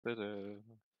I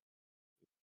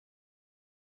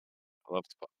love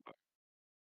Spotify.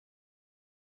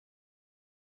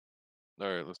 All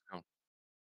right, let's go.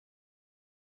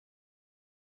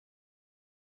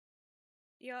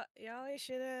 Y'all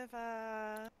should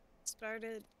have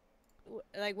started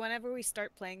like whenever we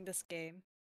start playing this game.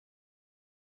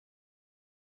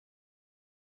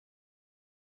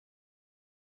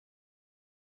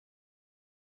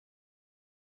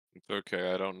 It's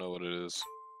okay. I don't know what it is.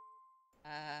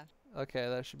 Okay,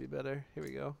 that should be better. Here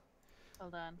we go.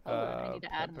 Hold on. I need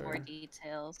to add more Pepper.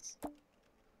 details.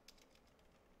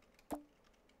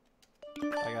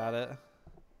 I got it.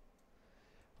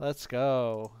 Let's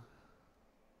go.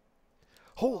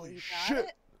 Holy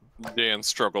shit! Dan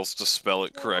struggles to spell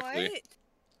it correctly. What?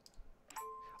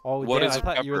 Oh, What Dan, is I a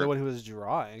thought you were the pepper? one who was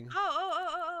drawing.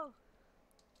 Oh.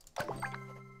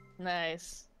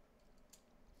 Nice.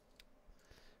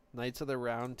 Knights of the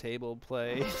Round Table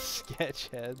play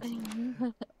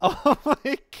Sketchheads. Oh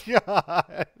my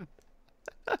god!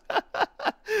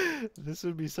 This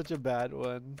would be such a bad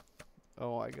one.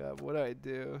 Oh my god, what do I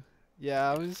do?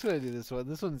 Yeah, I'm just gonna do this one.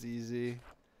 This one's easy.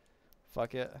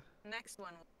 Fuck it. Next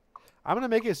one. I'm gonna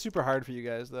make it super hard for you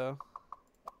guys, though.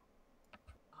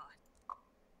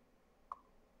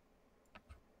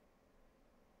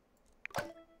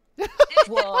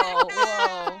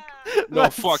 Whoa. No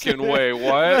fucking way. What?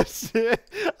 That's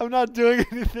it. I'm not doing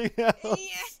anything else.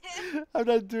 Yeah. I'm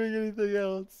not doing anything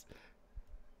else.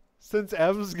 Since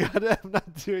M's got it, I'm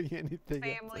not doing anything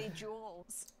else. Family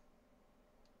jewels.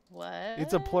 What?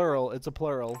 It's a plural. It's a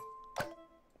plural.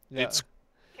 Yeah. It's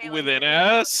with an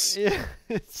S. Yeah,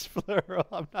 it's plural.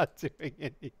 I'm not doing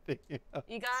anything else.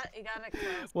 You got it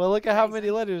close. Well, look at how Raisin.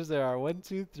 many letters there are. 1,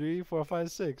 2, 3, 4,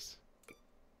 5, 6.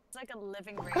 It's like a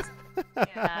living raisin.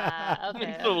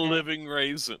 Okay. The living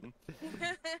raisin.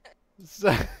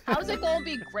 So, How's it gonna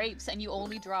be grapes and you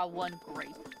only draw one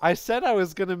grape? I said I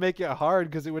was gonna make it hard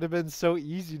because it would have been so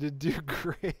easy to do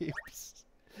grapes.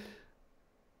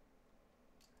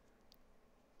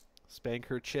 Spank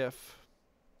her chiff.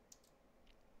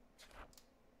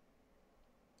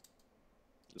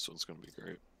 This one's gonna be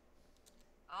great.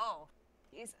 Oh,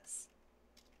 Jesus.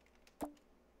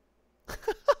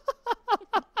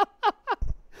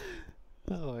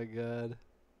 Oh my god.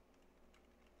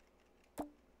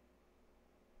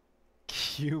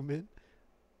 Cumin.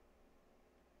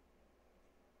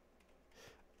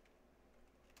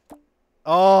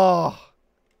 Oh.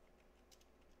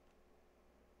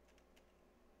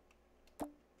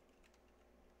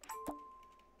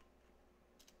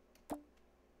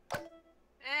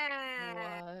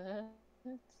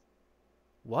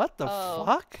 What the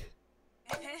fuck?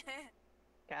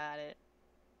 Got it.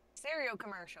 Cereal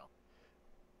commercial.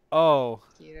 Oh.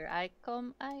 Here I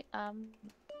come, I am.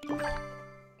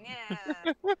 Yeah.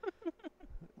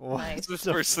 What Nice. It's the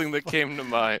the first thing that came to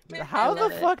mind. How the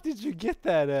love it. fuck did you get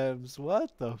that, Ems?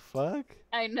 What the fuck?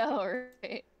 I know,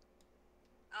 right?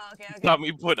 Oh, okay. Thought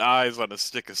me put eyes on a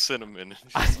stick of cinnamon.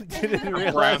 I didn't Brown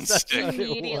realize that's stick. what it was.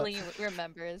 Immediately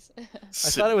remembers. I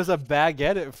thought it was a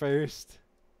baguette at first.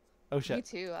 Oh Me shit.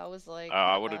 too. I was like.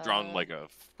 I would have drawn like a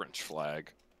French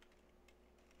flag.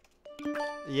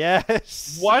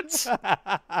 Yes. What?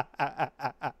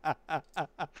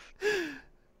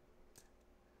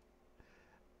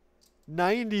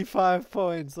 95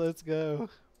 points. Let's go.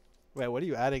 Wait, what are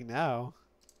you adding now?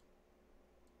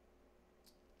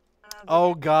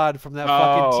 Oh god, from that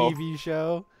fucking TV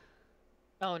show?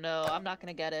 Oh no, I'm not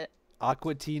gonna get it.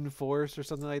 Aqua Teen Force or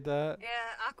something like that? Yeah,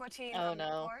 Aqua Teen. Oh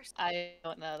no, Force. I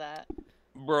don't know that.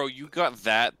 Bro, you got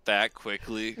that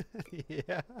quickly.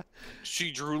 Yeah.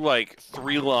 She drew like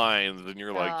 3 lines, and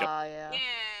you're like, yeah. Yeah.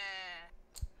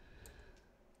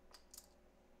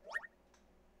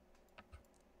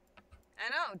 I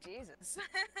know, Jesus.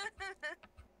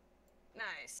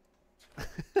 Nice.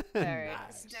 Alright.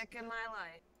 Nice. Stick in my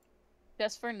life.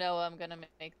 Just for Noah, I'm gonna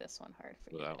make this one hard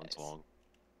for you that guys. one's long.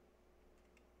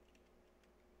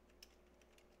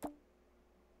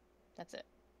 That's it.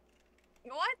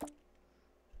 What?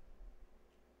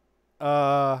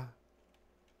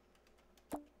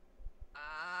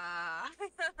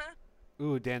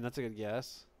 Ooh, Dan, that's a good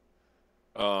guess.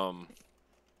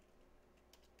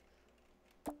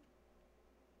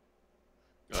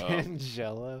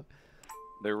 Tangelo.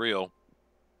 They're real.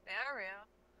 They're real.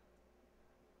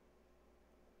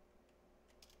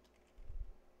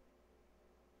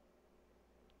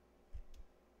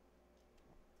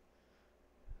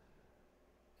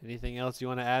 Anything else you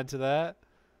want to add to that?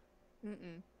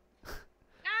 Mm-mm.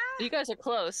 You guys are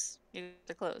close. You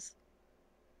guys are close.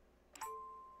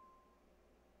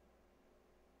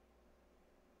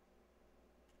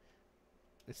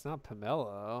 It's not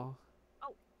pomelo.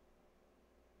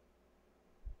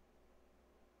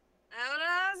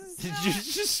 Did you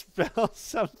just spell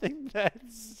something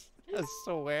that's a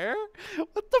swear?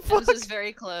 What the fuck? This is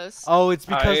very close. Oh, it's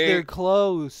because they're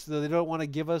close, so they don't want to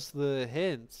give us the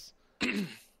hints.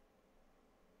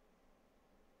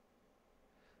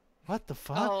 What the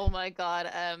fuck? Oh my god,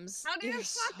 Ems. How do you You're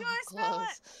fuck do so I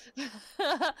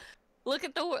spell close. Look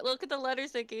at the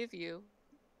letters they gave you.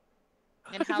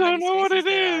 And I how don't many know what spaces it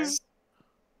there is.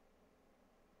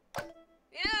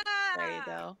 Yeah. There you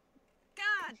go.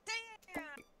 God damn.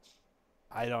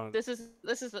 I don't. This is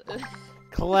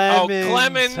Clementine. Oh,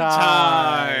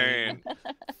 Clementine. That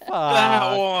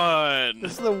Fuck. one.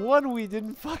 This is the one we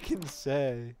didn't fucking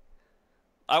say.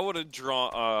 I would have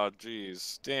drawn.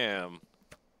 Jeez, damn.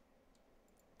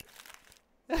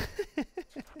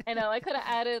 I know, I could have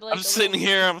added like I'm sitting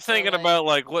here. I'm thinking about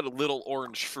like what little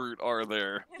orange fruit are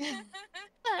there.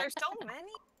 There's so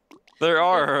many. There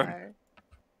are.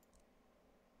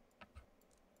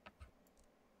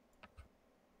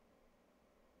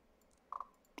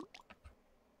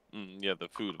 Yeah, the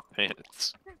food of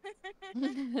pants.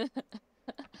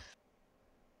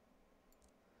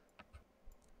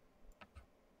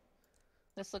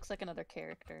 This looks like another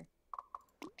character.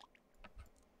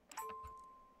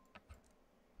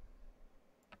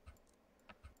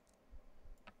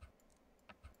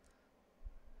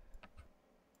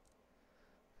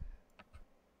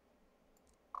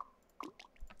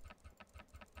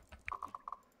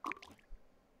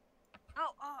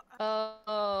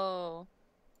 Oh.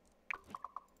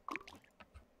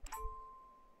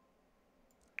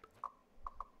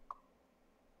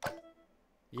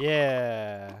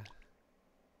 Yeah.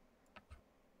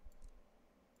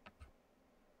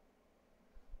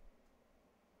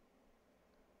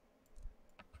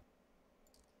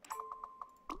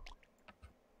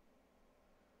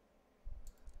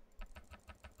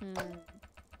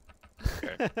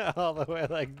 Okay. All the way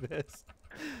like this.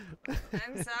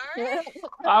 I'm sorry.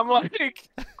 I'm like,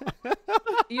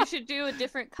 You should do a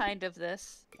different kind of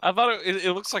this. I thought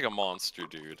it looks like a monster,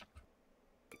 dude.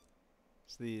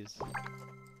 It's these.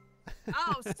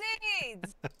 Oh,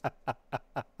 seeds.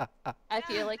 I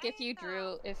feel like if you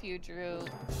drew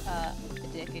a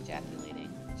dick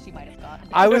ejaculating, she might have gotten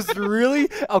it. I was really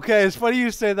okay. It's funny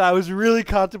you say that. I was really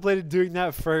contemplating doing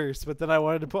that first, but then I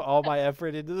wanted to put all my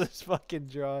effort into this fucking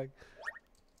drawing.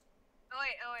 Oh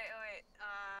wait.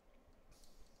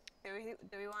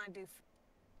 Do we want to do?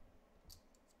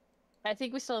 I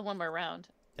think we still have one more round.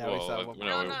 Yeah, we Well, saw one.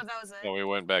 no, No, that was it. No, we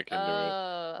went back into it.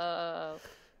 Oh.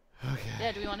 Okay.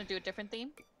 Yeah, do we want to do a different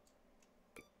theme?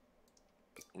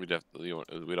 We'd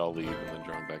all leave and then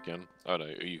join back in. Oh no,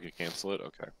 you can cancel it.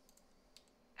 Okay.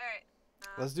 All right.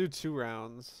 Let's do 2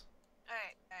 rounds. All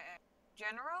right.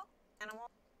 General, animal,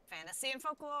 fantasy, and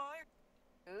folklore.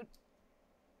 Food.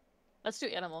 Let's do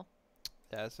animal.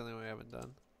 Yeah, that's the only one I haven't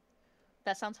done.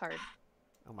 That sounds hard.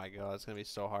 Oh my god, it's gonna be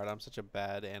so hard. I'm such a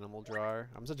bad animal drawer.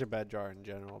 I'm such a bad drawer in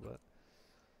general, but.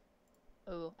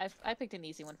 Oh, I picked an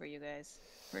easy one for you guys.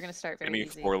 We're gonna start very Any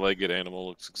easy. 4-legged animal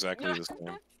looks exactly the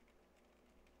same.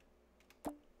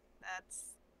 That's.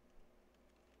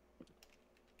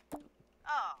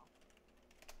 Oh.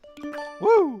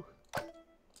 Woo!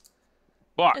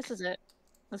 Fuck. This is it.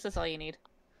 This is all you need.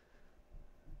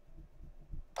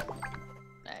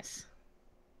 Nice.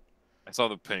 I saw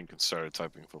the pink and started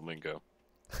typing flamingo.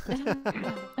 And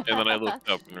then I looked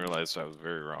up and realized I was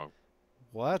very wrong.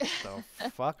 What the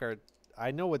fuck are...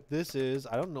 I know what this is.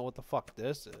 I don't know what the fuck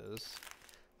this is.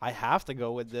 I have to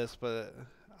go with this, but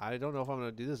I don't know if I'm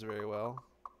gonna do this very well.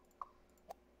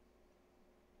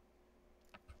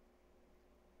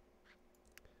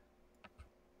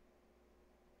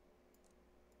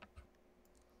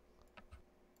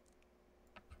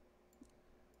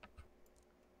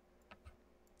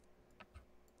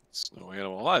 It's no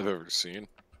animal I've ever seen.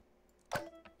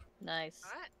 Nice.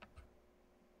 What?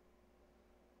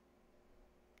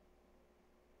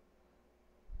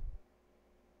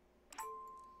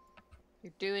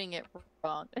 You're doing it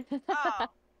wrong. Oh.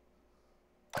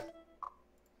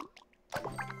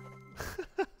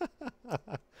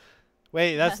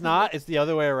 Wait, that's not? It's the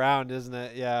other way around, isn't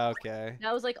it? Yeah, okay.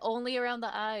 That was like only around the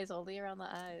eyes. Only around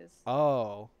the eyes.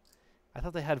 Oh. I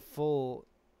thought they had full...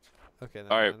 Okay,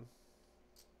 then. Alright.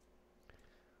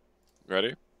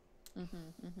 Ready?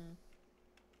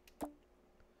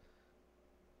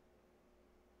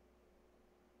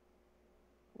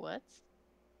 What?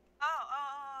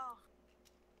 Oh.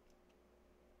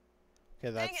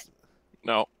 Okay, that's...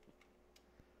 No.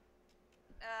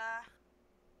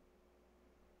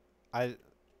 I...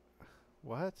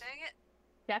 What? Dang it.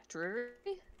 Jack Drury?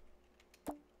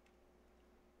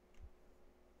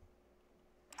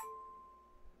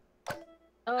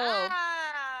 Oh.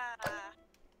 Ah!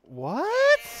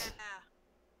 What?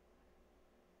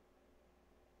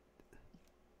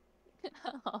 Yeah.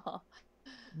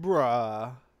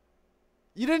 Bruh.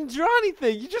 You didn't draw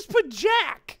anything. You just put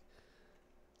Jack.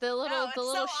 The little it's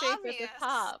so shape at the obvious.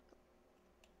 top.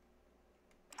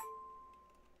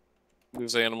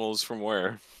 These animals from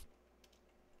where?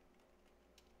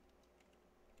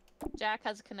 Jack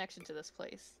has a connection to this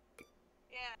place.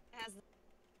 Yeah, it has.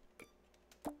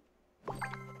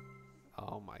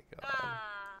 Oh my god. Ah.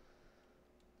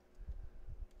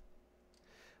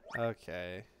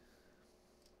 Okay.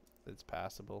 It's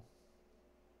passable.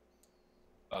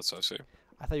 That's what I see.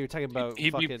 I thought you were talking about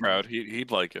He'd fucking... be proud.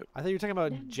 He'd like it. I thought you were talking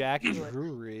about Jack He would.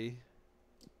 Drury.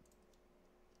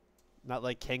 Not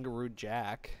like Kangaroo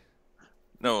Jack.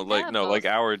 No, like Yeah, no, like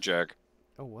both. our Jack.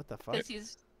 Oh, what the fuck?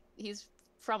 Because he's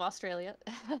from Australia.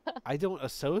 I don't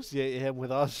associate him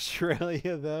with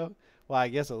Australia, though. Well, I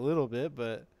guess a little bit,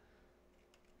 but...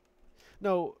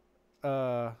 No,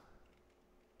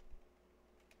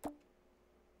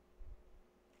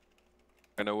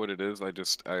 I know what it is. I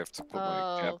have to put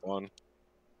my cap Oh. on.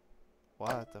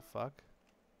 What the fuck?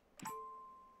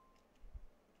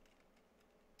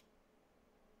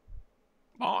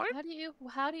 Mine? How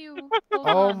do you hold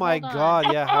Oh on, my hold on.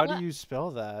 god, yeah, how do What? you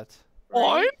spell that? Mine?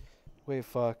 Right? Wait,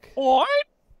 fuck. Mine?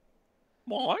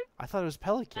 Mine? I thought it was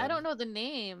Pelican. I don't know the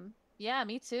name. Yeah,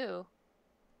 me too.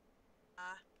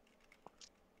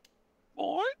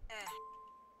 Mine?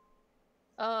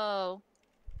 Oh.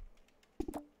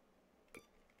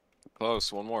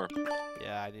 Close. One more.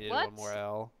 Yeah, I needed What? one more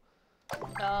L.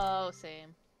 Oh,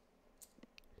 same.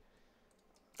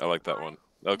 I like that one.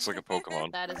 That looks like a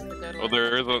Pokemon. That is a good Oh, one.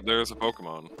 there is a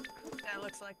Pokemon. That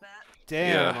looks like that.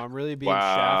 Damn, Yeah. I'm really being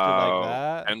shafted like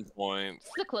that. 10 points.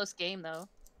 It's a close game though.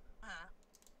 Huh.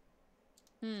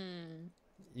 Hmm.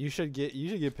 You should get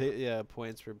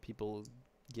points for people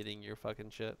getting your fucking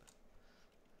shit.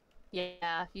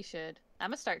 Yeah, you should. I'm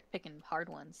gonna start picking hard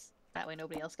ones. That way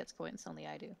nobody else gets points, only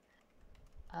I do.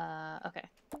 Okay.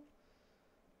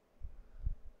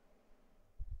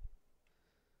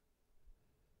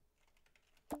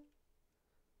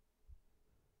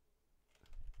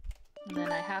 And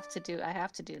then I have to do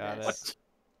Got it. this.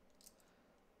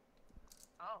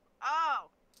 Oh. Oh.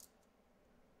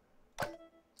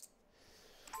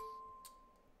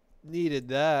 Needed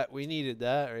that. We needed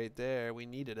that right there. We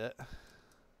needed it.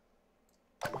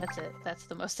 That's it. That's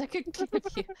the most I could give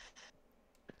you.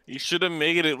 You should have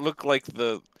made it look like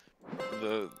the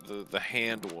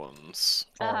hand ones.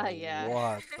 Yeah.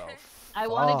 What the I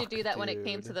wanted to fuck, do that when it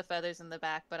came to dude? the feathers in the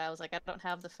back, but I was like, I don't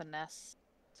have the finesse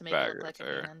to make it Fair, look like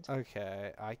fair. a hand.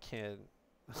 Okay, I can't.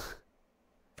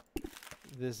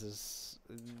 This is.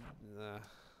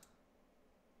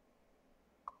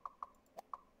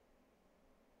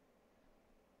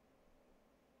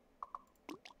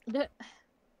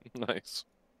 Nice.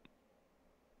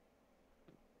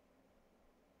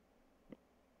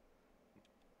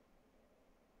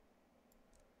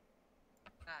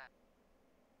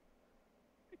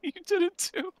 You did it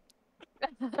too.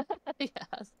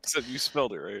 Yes. Except you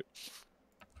spelled it right.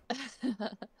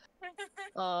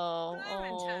 Oh,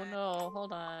 Clementine. no,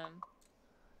 hold on.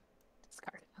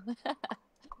 Discard.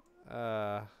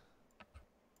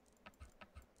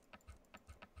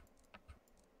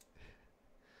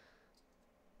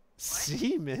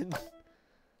 Semen.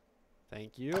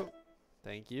 Thank you.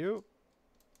 Thank you.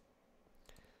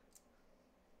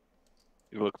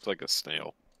 You looked like a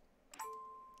snail.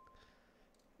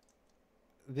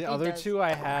 The He other does. two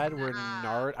I had were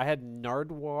Ah. I had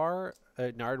Nardwar,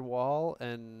 Nardwall,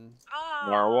 and Oh.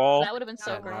 Narwhal? That would have been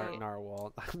so yeah, great.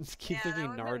 Narwhal. I just keep Yeah, that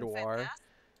thinking would've been Nardwar. fantastic.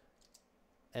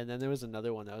 And then there was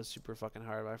another one that was super fucking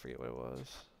hard, but I forget what it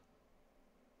was.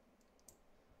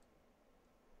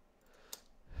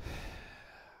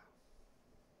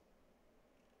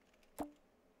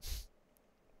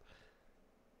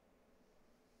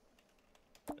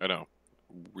 I know.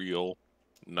 Real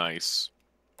nice,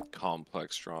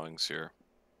 complex drawings here.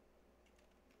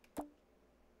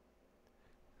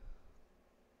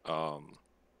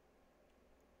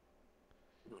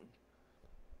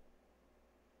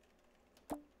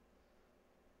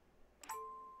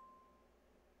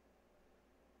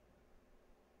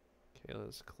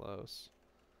 Kayla's close.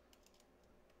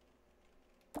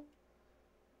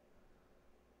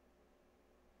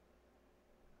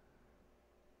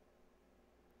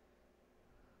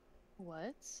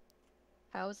 What?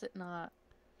 How is it not?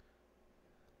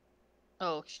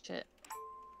 Oh, shit.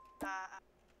 Stop.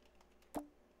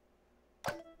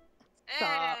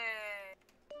 Hey.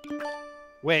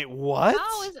 Wait, what?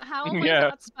 How am I Yeah.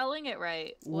 not spelling it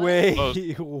right? What?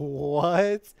 Wait,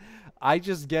 what? I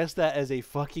just guessed that as a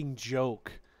fucking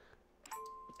joke.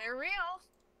 They're real.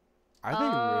 Are they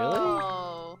really?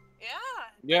 Oh, Yeah.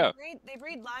 Yeah. They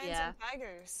breed lions Yeah. and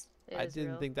tigers. it I is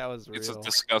didn't real. think that was It's a real.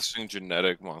 disgusting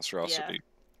genetic monstrosity.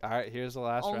 All right, here's the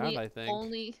last round, I think.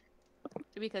 Only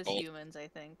because Oh. humans, I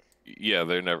think. Yeah,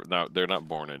 they're not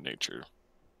born in nature.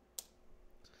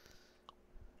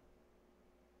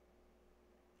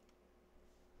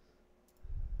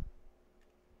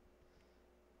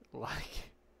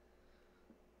 Like,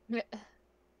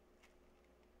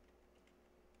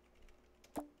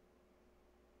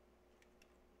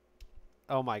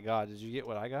 oh my god, did you get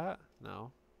what I got?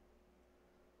 No.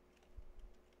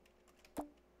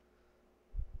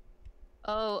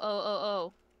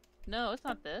 Oh. No, it's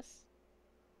not this.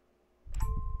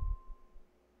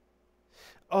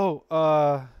 Oh,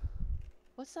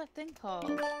 What's that thing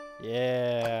called?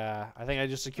 yeah. I think I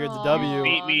just secured the Aw, W.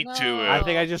 Beat me to it. I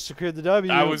think I just secured the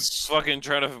W. I was fucking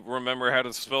trying to remember how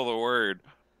to spell the word.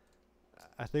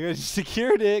 I think I just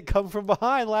secured it. Come from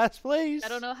behind, last place. I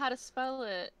don't know how to spell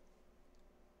it.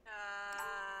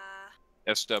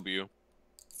 SW.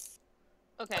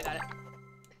 Okay, I got it.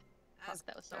 As Fuck,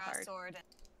 that was so grass, hard. sword,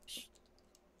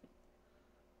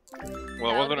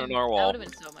 Well, it wasn't a That narwhal. would have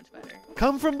been so much better.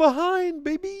 Come from behind,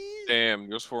 baby. Damn,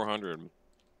 just 400.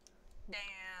 Damn.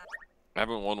 I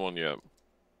haven't won one yet.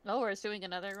 Oh, we're doing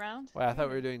another round? Wait, I thought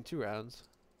we were doing 2 rounds.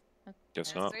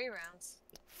 Guess There's not. 3 rounds.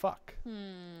 Fuck.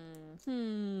 Unless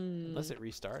Unless it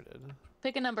restarted.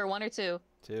 Pick a number, 1 or 2.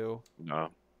 2. No.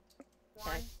 One.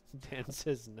 Okay. Dan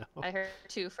says no. I heard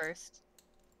 2 first.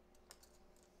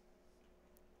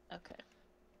 Okay.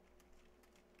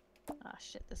 Ah,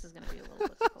 shit, this is gonna be a little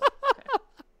difficult.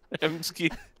 Okay. I'm just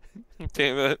kidding.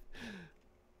 Damn it.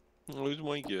 Lose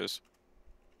my guess.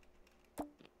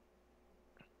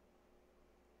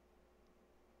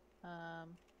 Ah,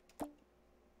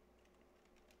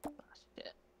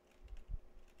 shit.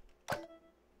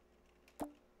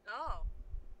 Oh.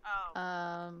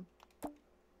 Oh.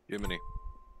 Jiminy.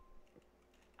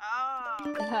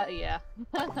 Oh. Yeah.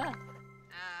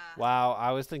 Wow,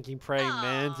 I was thinking praying Aw.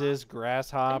 mantis,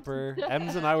 grasshopper.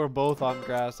 Ems and I were both on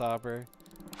grasshopper.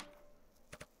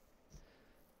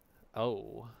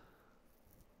 Oh.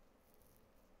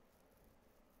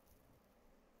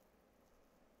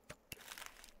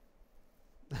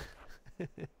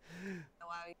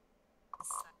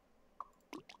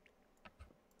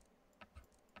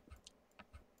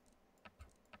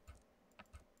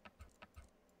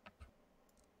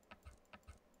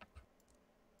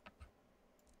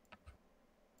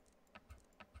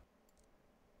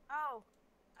 Wow.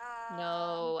 Oh.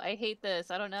 No, I hate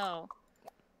this. I don't know.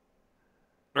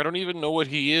 I don't even know what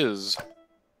he is.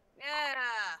 Yeah.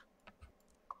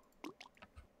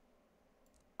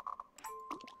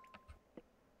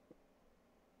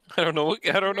 I don't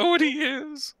know what he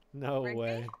is. No Rigby?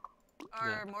 way.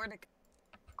 Or Mordecai.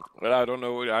 But I don't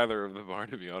know what either of them are,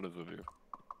 to be honest with you.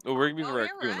 Oh, Rigby's a Oh, you're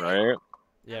raccoon, right. right?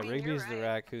 Yeah, I mean, you're Rigby's the right.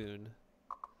 raccoon.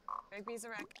 Rigby's a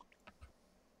raccoon.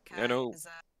 I know. Is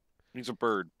He's a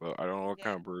bird, but I don't know what Yeah.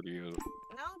 kind of bird he is.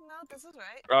 no, this is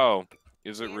right. Oh,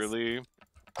 is it He is. really?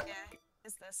 Yeah,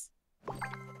 is this?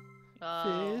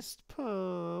 Oh. Fist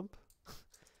pump.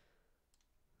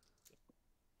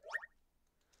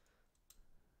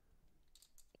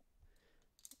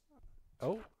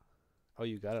 Oh. Oh,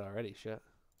 you got it already. Shit.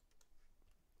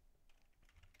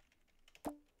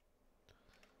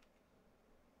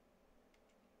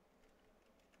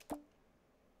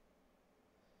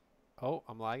 Oh,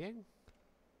 I'm lagging?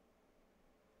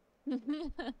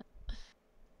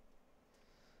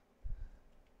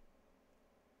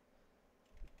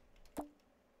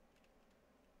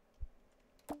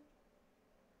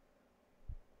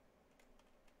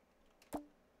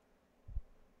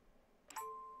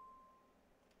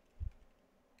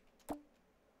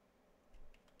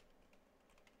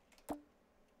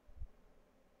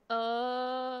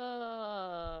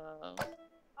 Oh.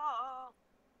 Oh.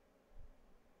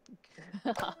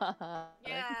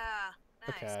 Yeah.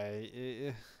 Nice.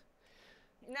 Okay.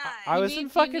 Nice. I You was need- in you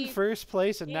fucking need- first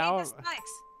place and you now need I'm... the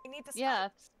spikes. You need the spikes. Yeah.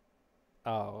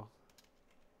 Oh.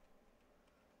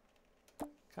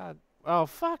 God. Oh,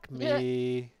 fuck Yeah.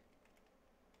 me.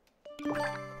 Nice.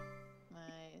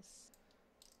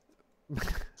 Bro,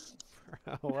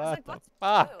 I was what like, the what's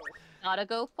fuck? blue? Gotta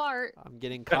go fart. I'm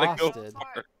getting Gotta go costed.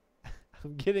 far.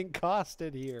 I'm getting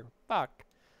costed here. Fuck.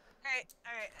 Alright,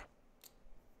 alright.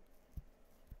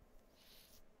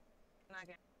 I'm not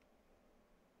gonna.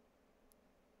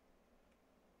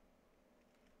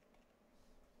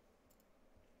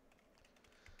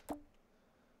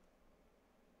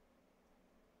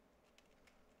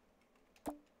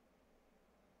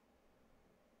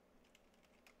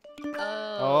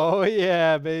 Oh. Oh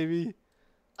yeah, baby.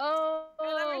 Oh.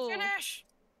 Let me finish.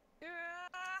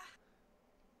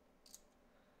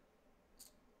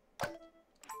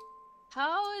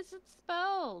 How is it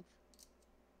spelled?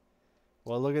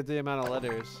 Well, look at the amount of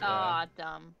letters. Yeah. Aw,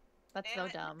 dumb. That's so Damn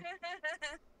it. dumb.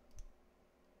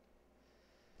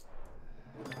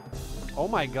 Oh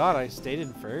my god, I stayed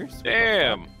in first? What the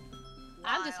Damn. fuck?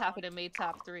 I'm just happy to made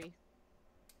top 3.